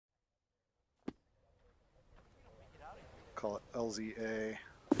call it LZA.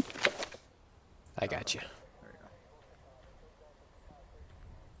 I got you. There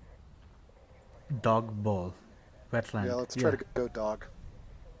you Dog ball. go. Wetland. Yeah, let's try to go dog.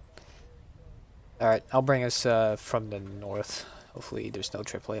 Alright, I'll bring us from the north. Hopefully there's no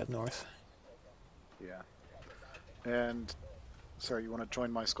AAA up north. Yeah. And sorry, you want to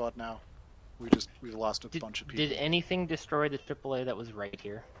join my squad now? We lost a bunch of people. Did anything destroy the AAA that was right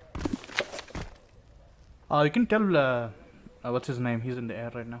here? You can tell, what's his name? He's in the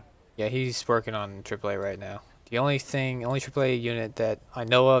air right now. Yeah, he's working on AAA right now. The only AAA unit that I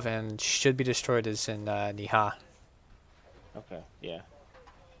know of and should be destroyed is in Niha. Okay, yeah.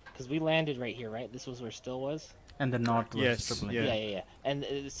 Because we landed right here, right? This was where Still was? And the north was Yes, AAA. yeah. Yeah.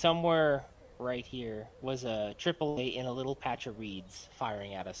 And somewhere right here was a AAA in a little patch of reeds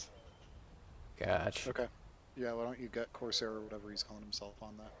firing at us. Gotcha. Okay. Yeah, why don't you get Corsair or whatever he's calling himself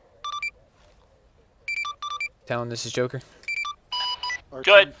on that? Talon, this is Joker.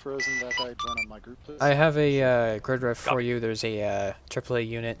 Good. Frozen, that guy, join on my group, please. I have a grid ref for you. There's a AAA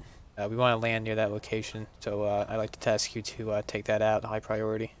unit. We want to land near that location, so I'd like to task you to take that out, high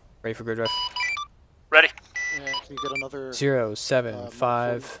priority. Ready for grid ref? Ready. Yeah, can you get another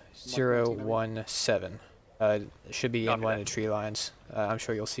 075017. It should be in one of the tree lines. I'm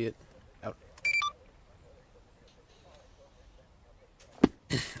sure you'll see it. Out.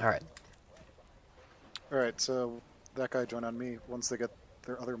 Alright. Alright, so that guy join on me. Once they get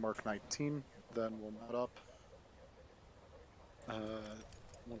their other Mark 19, then we'll mount up.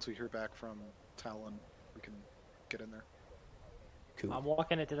 Once we hear back from Talon, we can get in there. Cool. I'm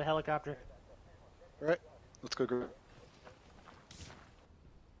walking it to the helicopter. Alright, let's go group.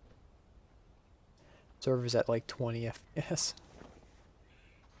 Server's at like 20 FPS.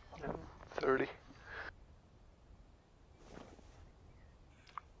 30.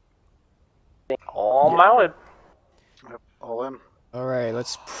 All mounted. Yep, all in. Alright,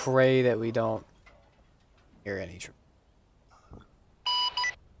 let's pray that we don't hear any trouble.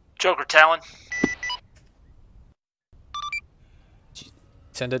 Joker Talon.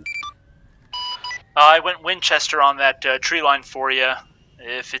 Send it. I went Winchester on that tree line for you.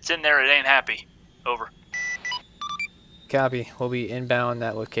 If it's in there, it ain't happy. Over. Copy. We'll be inbound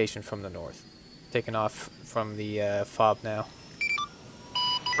that location from the north. Taking off from the fob now.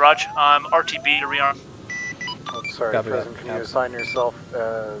 Raj, I'm RTB to rearm. Oh, sorry, Copy Frozen, that. can you Copy. assign yourself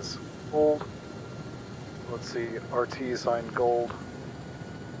as gold? Let's see, RT assigned gold.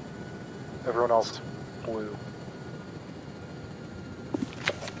 Everyone else blue.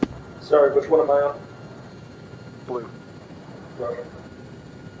 Sorry, which one am I on? Blue. Roger.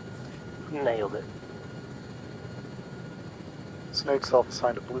 Nailed it. Snake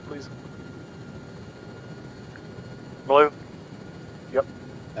self-assigned to blue, please. Blue. Yep.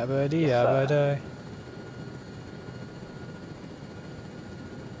 Abadi, Yes, abadi.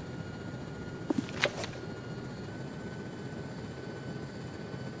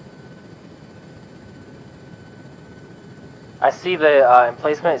 I see the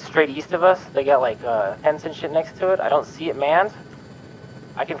emplacement is straight east of us. They got like tents and shit next to it. I don't see it manned.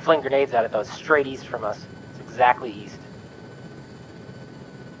 I can fling grenades at it though. It's straight east from us. It's exactly east.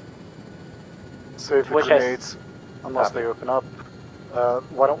 Save the Which grenades, unless they open up.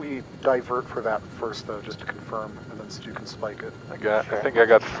 Why don't we divert for that first, though, just to confirm, and then you can spike it. I think I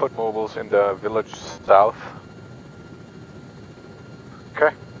got foot mobiles in the village south.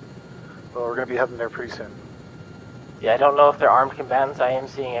 Okay. Well, we're going to be heading there pretty soon. Yeah, I don't know if they're armed combatants. I am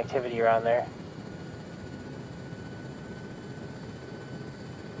seeing activity around there.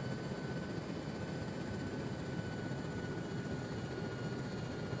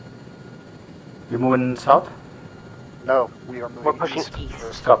 You're moving south? No, we are moving We're pushing east. east.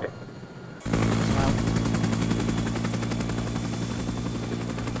 First. Copy.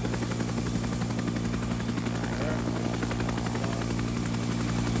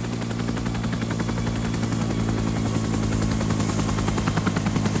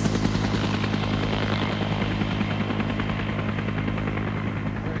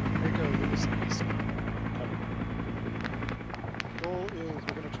 Goal is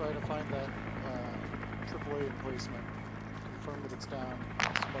we're going to try to find that AAA emplacement, confirm that it's down,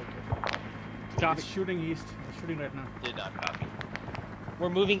 spike it. Copy. It's shooting east. It's shooting right now. Did not copy. We're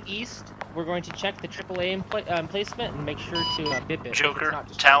moving east. We're going to check the AAA emplacement and make sure to bip it. Joker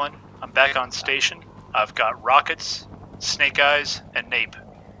Talon, I'm back on station. I've got rockets, snake eyes, and nape.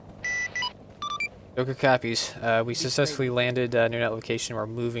 Joker copies. We successfully landed near that location. We're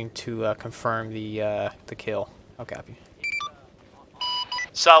moving to confirm the kill. I'll copy.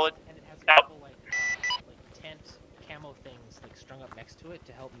 Solid. And it has Out. little like tent camo things like strung up next to it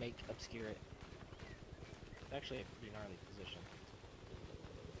to help make obscure it. It's actually a pretty gnarly position.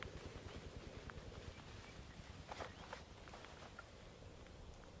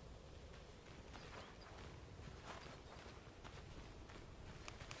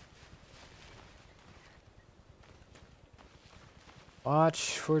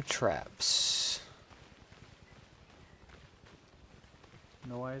 Watch for traps.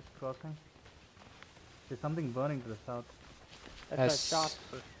 No eyes crossing. There's something burning to the south. That's a shot.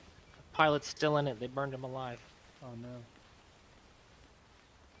 The pilot's still in it. They burned him alive. Oh no.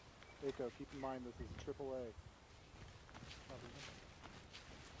 Echo, keep in mind this is AAA.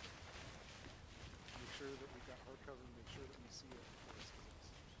 Make sure that we've got hard cover and make sure that we see it before it splits.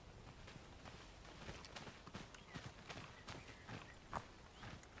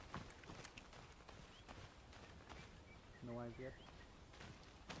 No eyes yet.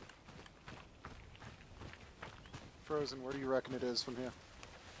 Frozen, where do you reckon it is from here?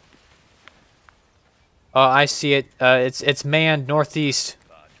 Oh, I see it. It's manned northeast.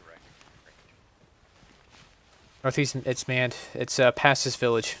 Northeast, it's manned. It's past this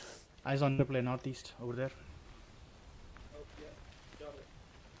village. Eyes on AAA northeast over there.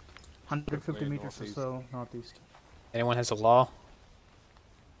 150 meters or so northeast. Anyone has a law?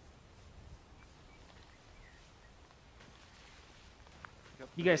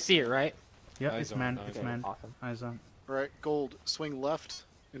 You guys see it, right? Yeah, it's manned. It's manned. Awesome. Eyes on. Alright, Gold, swing left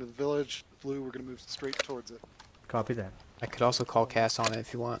into the village. Blue, we're gonna move straight towards it. Copy that. I could also call Cass on it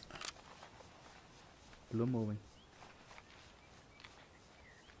if you want. Blue moving.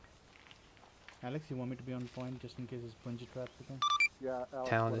 Alex, you want me to be on point just in case there's bungee traps again? Yeah, Alex,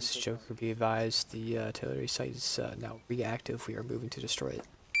 Town, let him this take Joker, be advised. The artillery site is now reactive. We are moving to destroy it.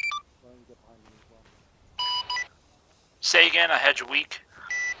 Let him get behind me as well. Say again, I had you weak.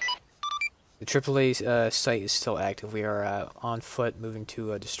 The AAA site is still active. We are on foot moving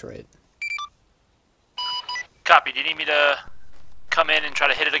to destroy it. Copy, do you need me to come in and try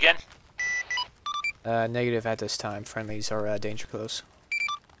to hit it again? Negative at this time. Friendlies are danger close.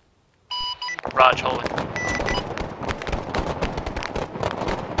 Raj, hold it.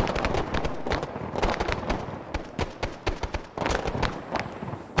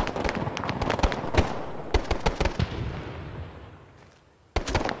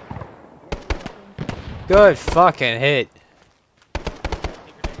 Good fucking hit.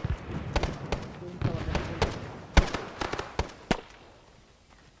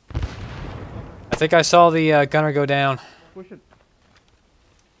 I think I saw the gunner go down. Push it.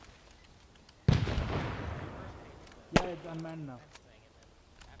 Yeah, it's unmanned now.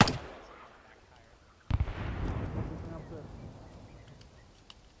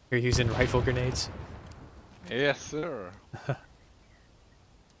 You're using rifle grenades. Yes, sir.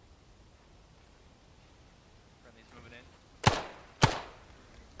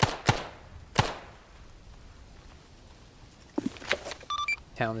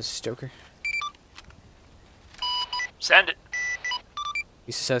 Town, this is Joker. Send it.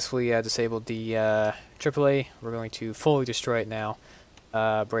 We successfully disabled the AAA. We're going to fully destroy it now.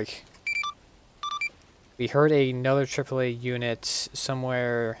 Break. We heard another AAA unit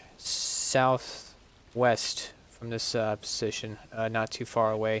somewhere southwest from this position, not too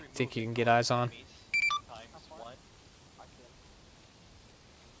far away. Think you can get eyes on?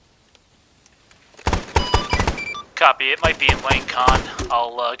 Copy, it might be in Lane Con.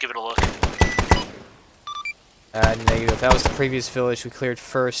 I'll give it a look. Negative. That was the previous village we cleared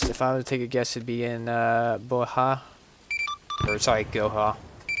first. If I were to take a guess, it'd be in Boha. Or, sorry, Goha.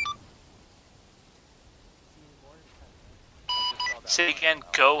 Say again,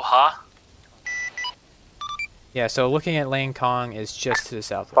 go, ha? Yeah, so looking at Lane Kong is just to the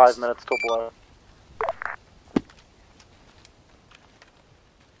southwest. 5 minutes till blow.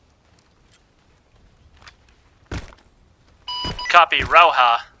 Copy,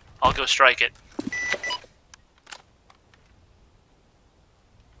 Rauha. I'll go strike it.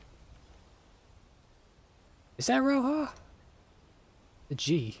 Is that Roha? The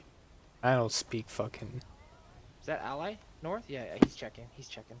G. I don't speak fucking... Is that Ally? North? Yeah, he's checking. He's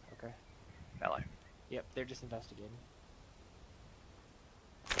checking. Okay. Ally. Yep, they're just investigating.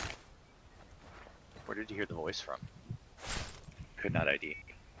 Where did you hear the voice from? Could not ID.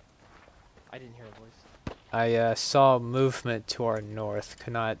 I didn't hear a voice. I saw movement to our north.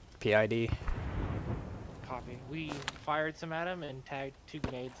 Could not PID. Copy. We fired some at him and tagged 2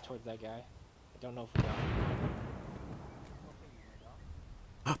 grenades towards that guy. I don't know if we got him.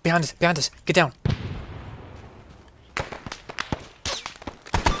 Behind us! Behind us! Get down!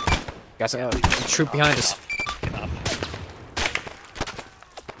 Guys, a troop behind us.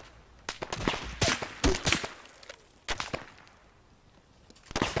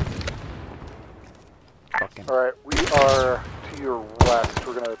 Fucking. Alright, we are to your west.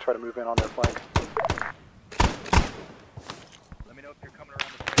 We're gonna try to move in on their flank. Let me know if you're coming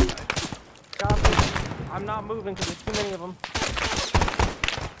around the right side. Copy. I'm not moving because there's too many of them.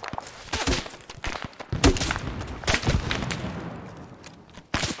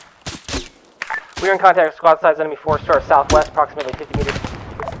 We are in contact with squad size enemy force to our southwest, approximately 50 meters.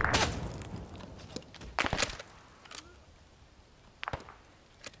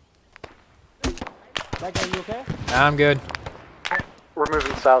 That guy, you okay? I'm good. We're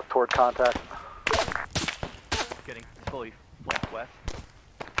moving south toward contact. Getting fully flanked west.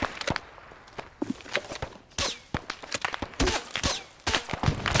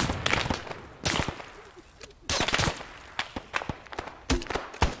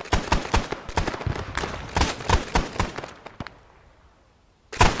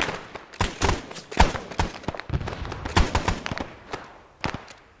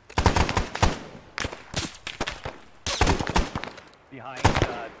 Behind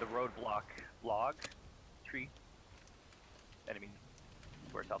the roadblock log tree. Enemy.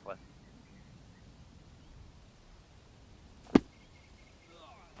 We're southwest.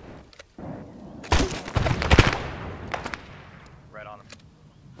 Right on him.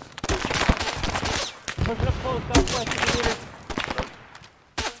 Pushing up close, southwest 50 meters.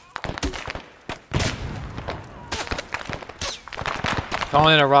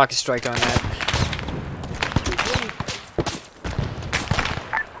 Calling in a rocket strike on that.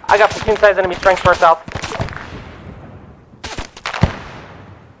 I got platoon size enemy strength to our south.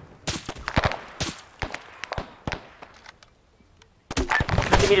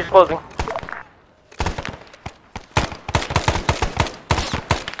 Meters closing.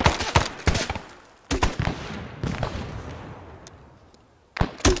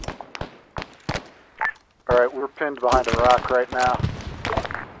 Alright, we're pinned behind a rock right now.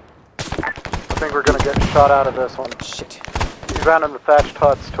 I think we're gonna get shot out of this one. Shit. He's down in the thatched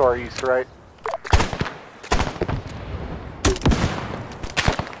huts to our east, right?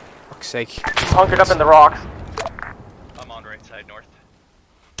 Fuck's sake. Hunkered up in the rocks. I'm on right side north.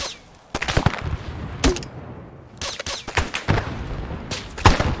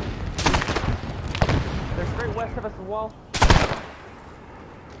 They're straight west of us as well.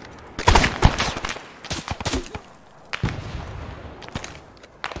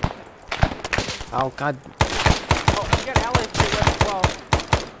 Oh god. Oh, we got allies straight west as well.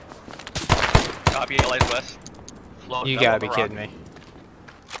 Copy, allies west. Floating You up gotta on be the kidding rock. me.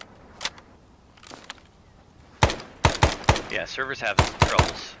 Yeah, servers have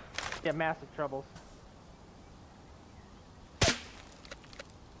troubles. Yeah, massive troubles.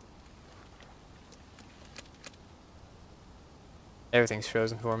 Everything's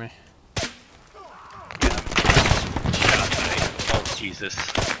frozen for me. Yeah. Oh, Jesus.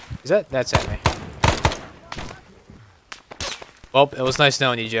 Is that's enemy. Well, it was nice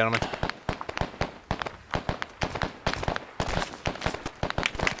knowing you, gentlemen.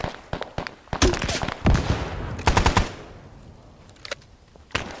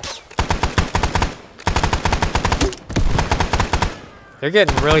 They're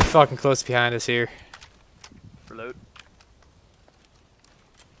getting really fucking close behind us here. Reload.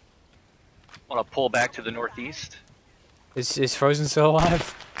 Want to pull back to the northeast? Is Frozen still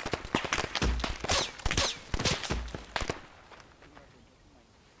alive?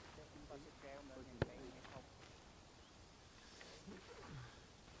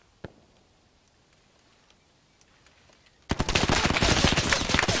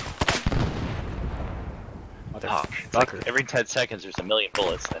 Fuck. It's like Motherfucker. every 10 seconds there's a million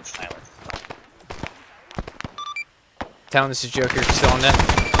bullets, then silence. Town, this is Joker. Still on net.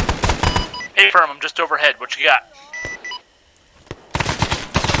 Hey, Firm, I'm just overhead. What you got?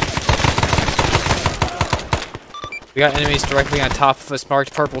 We got enemies directly on top of us,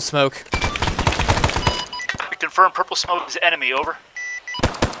 marked purple smoke. We confirm purple smoke is enemy, over.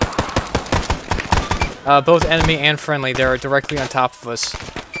 Both enemy and friendly, they're directly on top of us.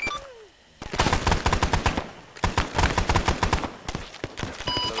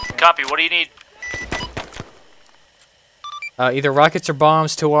 Copy, what do you need? Either rockets or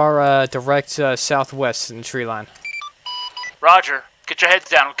bombs to our direct southwest in the tree line. Roger. Get your heads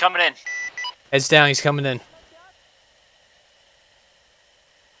down. I'm coming in. Heads down, he's coming in.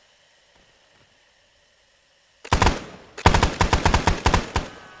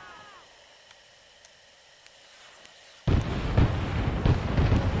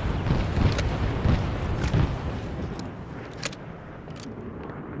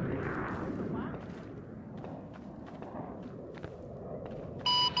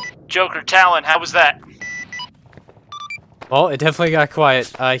 Joker, Talon, how was that? Well, it definitely got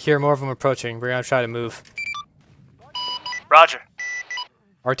quiet. I hear more of them approaching. We're gonna try to move. Roger.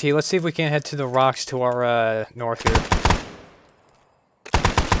 RT, let's see if we can head to the rocks to our north here.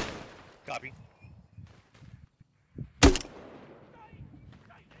 Copy.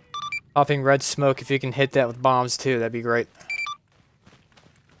 Popping red smoke, if you can hit that with bombs too, that'd be great.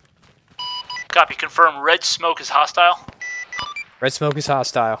 Copy. Confirm red smoke is hostile. Red smoke is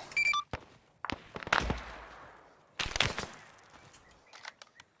hostile.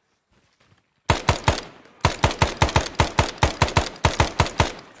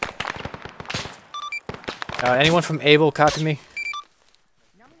 Anyone from Able copy me?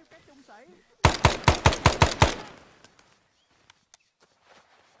 I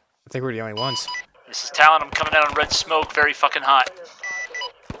think we're the only ones. This is Talon. I'm coming down on red smoke. Very fucking hot.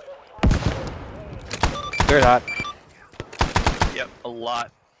 Very hot. Yep, a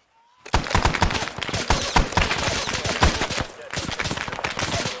lot.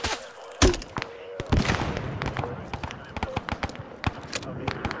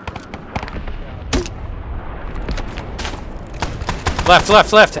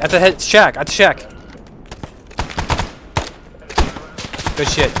 Left, at the head shack, at the shack. Good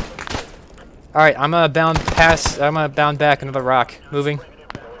shit. Alright, I'm gonna bound back into the rock. Moving.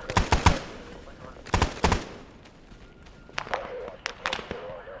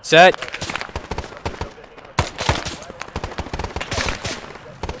 Set.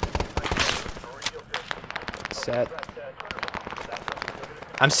 Set.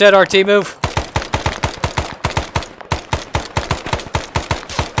 I'm set, RT, move.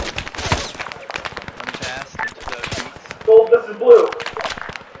 Gold, this is blue.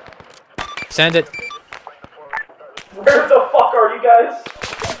 Send it. Where the fuck are you guys?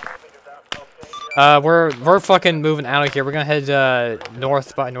 We're fucking moving out of here. We're gonna head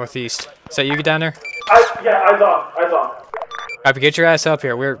north by northeast. So you get down there? Yeah, eyes on. Alright, get your ass up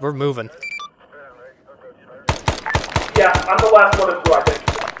here. We're moving. Yeah, I'm the last one in blue, I think.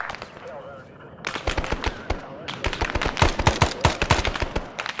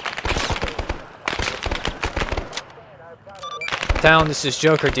 Town, this is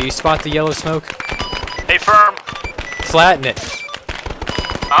Joker. Do you spot the yellow smoke? Hey, firm. Flatten it.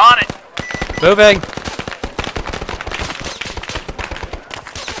 On it. Moving.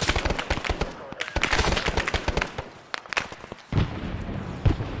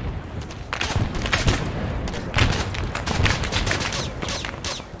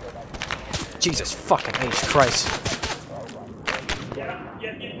 Jesus fucking H Christ. Yeah.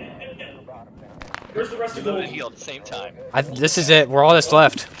 Where's the rest of Load gold? and heal at the same time. This is it. We're all that's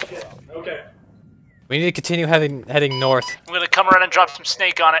left. Okay. We need to continue heading north. I'm gonna come around and drop some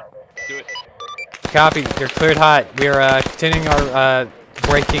snake on it. Do it. Copy. You're cleared hot. We are continuing our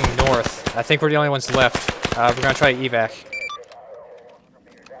breaking north. I think we're the only ones left. We're gonna try evac.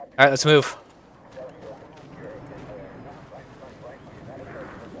 All right, let's move.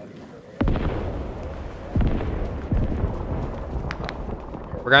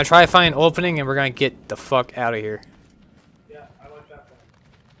 We're gonna try to find an opening, and we're gonna get the fuck out of here. Yeah, I like that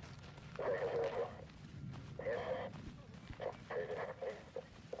one.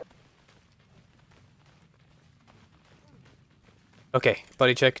 Okay,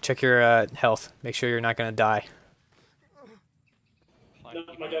 buddy, check your health. Make sure you're not gonna die. No,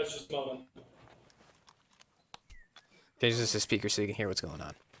 my guy's just moaning. Change this to speaker so you can hear what's going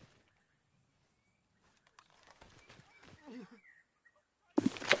on.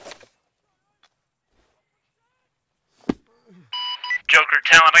 Joker,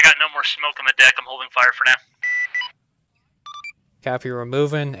 Talon, I got no more smoke on the deck. I'm holding fire for now. Copy, we're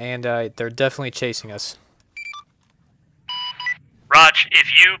moving, and they're definitely chasing us. Raj,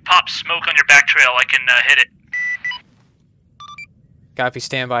 if you pop smoke on your back trail, I can hit it. Copy,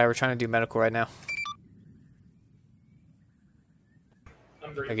 stand by. We're trying to do medical right now.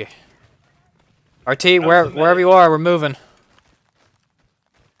 I'm green. Okay. RT, wherever you are, we're moving.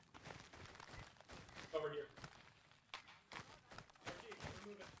 Over here.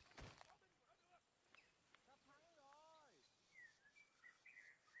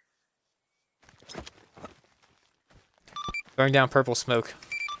 Burn down purple smoke.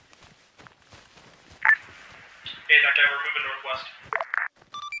 Hey, that guy, we're moving northwest.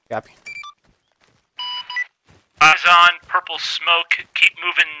 Copy. Eyes on purple smoke. Keep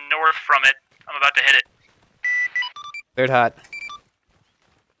moving north from it. I'm about to hit it. Cleared hot.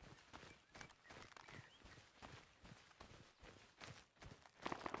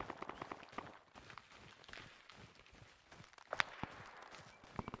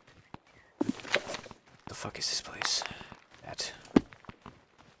 The fuck is this place? That.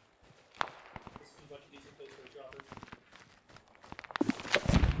 This seems like a decent place for a jobber.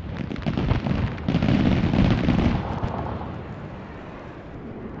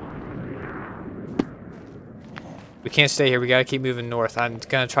 We can't stay here. We gotta keep moving north. I'm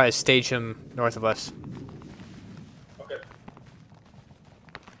gonna try to stage him north of us. Okay.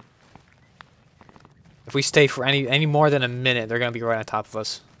 If we stay for any more than a minute, they're gonna be right on top of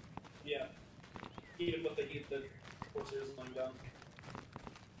us. Yeah. Heat him with the heat that Corsair's laying down.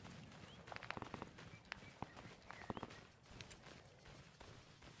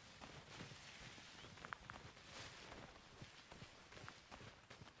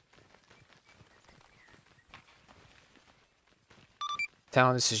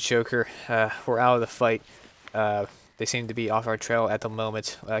 Talon, this is Joker. We're out of the fight. They seem to be off our trail at the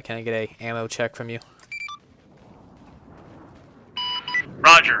moment. Can I get a ammo check from you?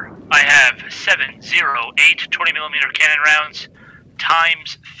 Roger. I have 708 20mm cannon rounds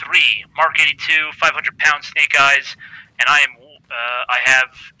times 3 Mark 82 500-pound snake eyes, and I have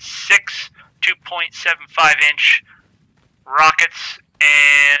 6 2.75-inch rockets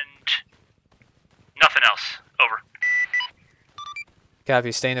and nothing else. Over.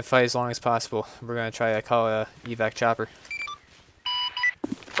 Copy. Stay in the fight as long as possible. We're gonna try to call a evac chopper.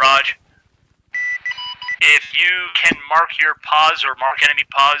 Raj. If you can mark your pause or mark enemy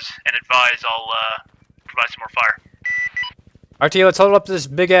pause and advise, I'll provide some more fire. RTO, let's hold up this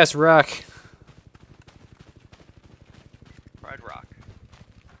big ass rock. Pride Rock.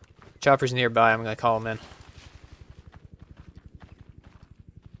 Chopper's nearby. I'm gonna call him in.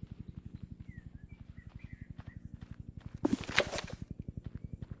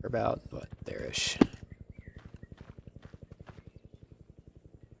 We're about what there-ish.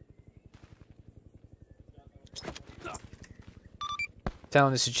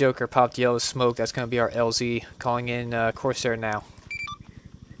 Telling this is Joker, popped yellow smoke. That's gonna be our LZ. Calling in Corsair now.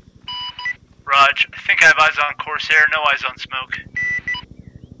 Raj, I think I have eyes on Corsair, no eyes on smoke.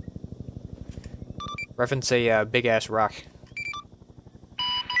 Reference a big ass rock.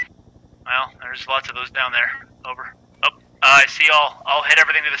 Well, there's lots of those down there. Over. Oh, I see all. I'll hit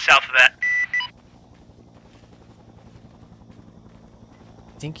everything to the south of that.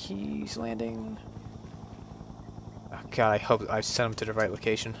 I think he's landing. Oh god, I hope I sent him to the right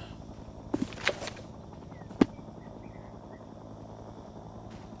location.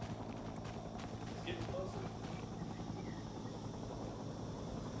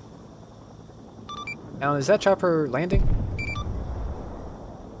 Now, is that chopper landing?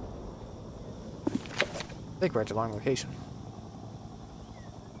 I think we're at the wrong location.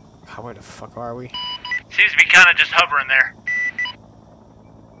 God, where the fuck are we? Seems to be kind of just hovering there.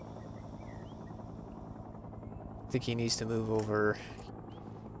 I think he needs to move over.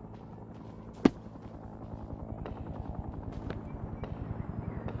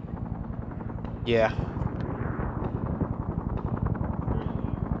 Yeah.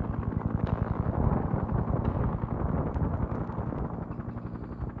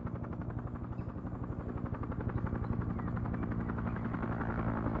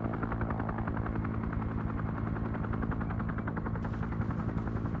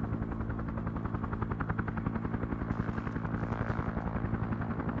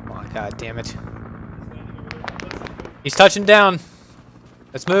 God damn it. He's touching down.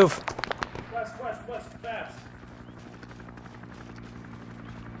 Let's move. West, fast.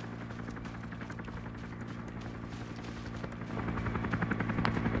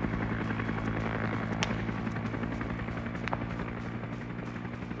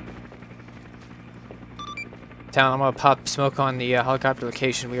 Talon, I'm gonna pop smoke on the helicopter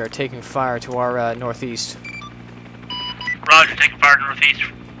location. We are taking fire to our northeast. Roger, taking fire to northeast.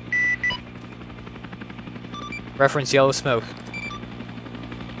 Reference yellow smoke.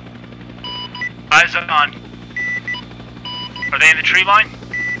 Eyes on. Are they in the tree line?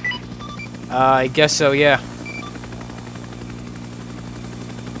 I guess so, yeah.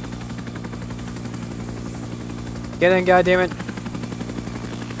 Get in, goddammit.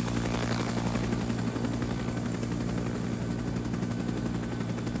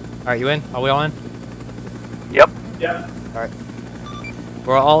 Alright, you in? Are we all in? Yep. Yeah. Alright.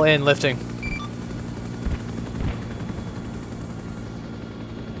 We're all in, lifting.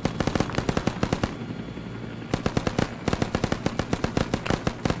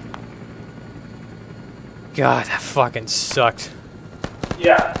 God, that fucking sucked.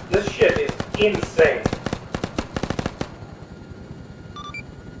 Yeah, this shit is insane.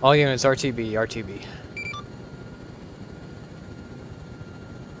 All units, RTB, RTB.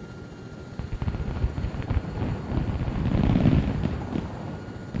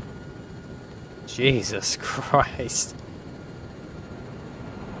 Jesus Christ.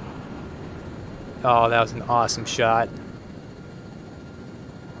 Oh, that was an awesome shot.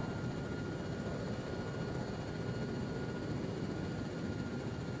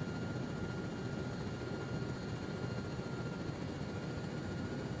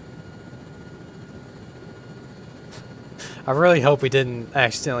 I really hope we didn't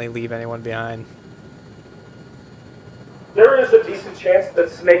accidentally leave anyone behind. There is a decent chance that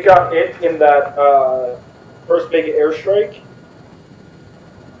Snake got it in that first big airstrike.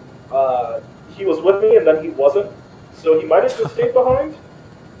 He was with me and then he wasn't, so he might have just stayed behind.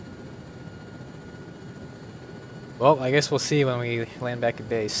 Well, I guess we'll see when we land back at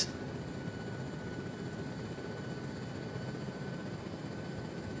base.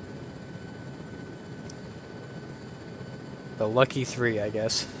 The lucky 3, I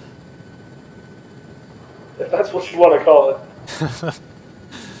guess. If that's what you want to call it.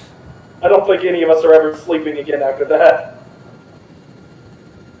 I don't think any of us are ever sleeping again after that.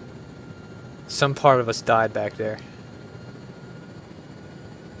 Some part of us died back there.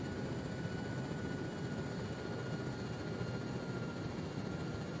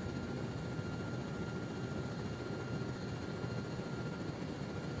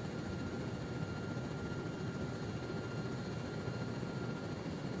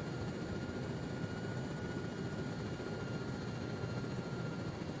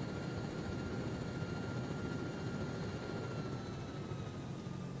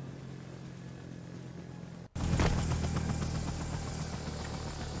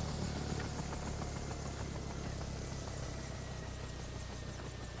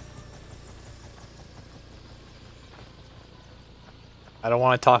 I don't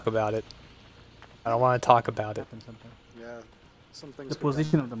want to talk about it. I don't want to talk about it. Yeah, some things. The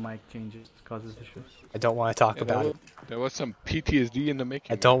position of the mic changes, causes issues. I don't want to talk about it. There was some PTSD in the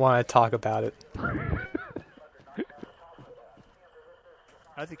making. I don't want to talk about it.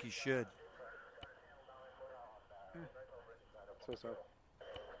 I think you should. So sorry.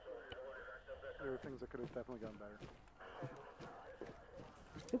 There were things that could have definitely gone better.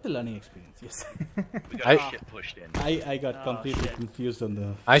 It's a learning experience, yes. We got shit pushed in. I got completely confused on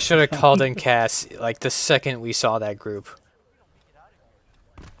the... I should have called in Cass like the second we saw that group.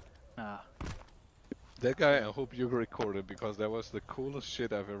 That guy, I hope you recorded because that was the coolest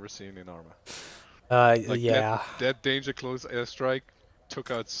shit I've ever seen in ArmA. Like yeah. That danger close airstrike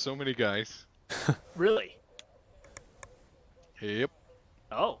took out so many guys. Really? Yep.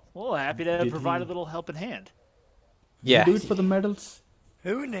 Oh, well, happy to provide a little helping hand. Yeah. Do it for the medals.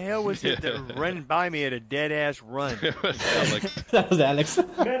 Who in the hell was it that was running by me at a dead-ass run? That was Alex.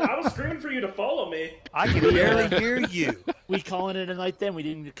 Man, I was screaming for you to follow me. I can barely hear you. We calling it a night then? We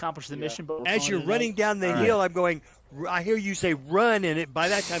didn't accomplish the mission, but As you're running down the hill, I'm going, I hear you say run, and it by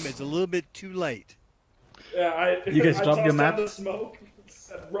that time it's a little bit too late. Yeah, You guys dropped your map? Smoke.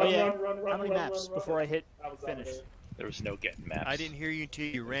 Run. How many maps before I hit finish? There was no getting maps. I didn't hear you until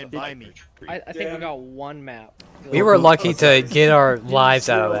you ran by me. I think we got one map. We were lucky to get our lives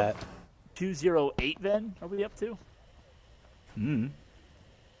out of that. 208 then? Are we up to? Hmm.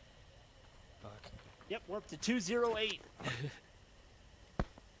 Yep, we're up to 208.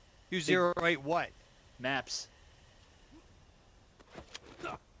 208 what? Maps.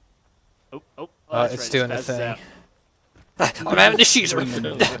 Oh, it's doing a thing. I'm having the shoes.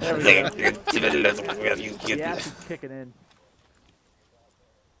 Yeah, it's kicking in.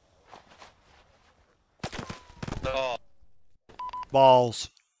 Oh. Balls.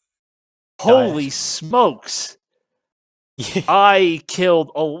 Holy smokes! I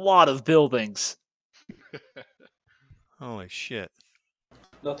killed a lot of buildings. Holy shit.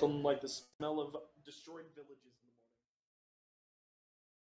 Nothing like the smell of destroyed villages.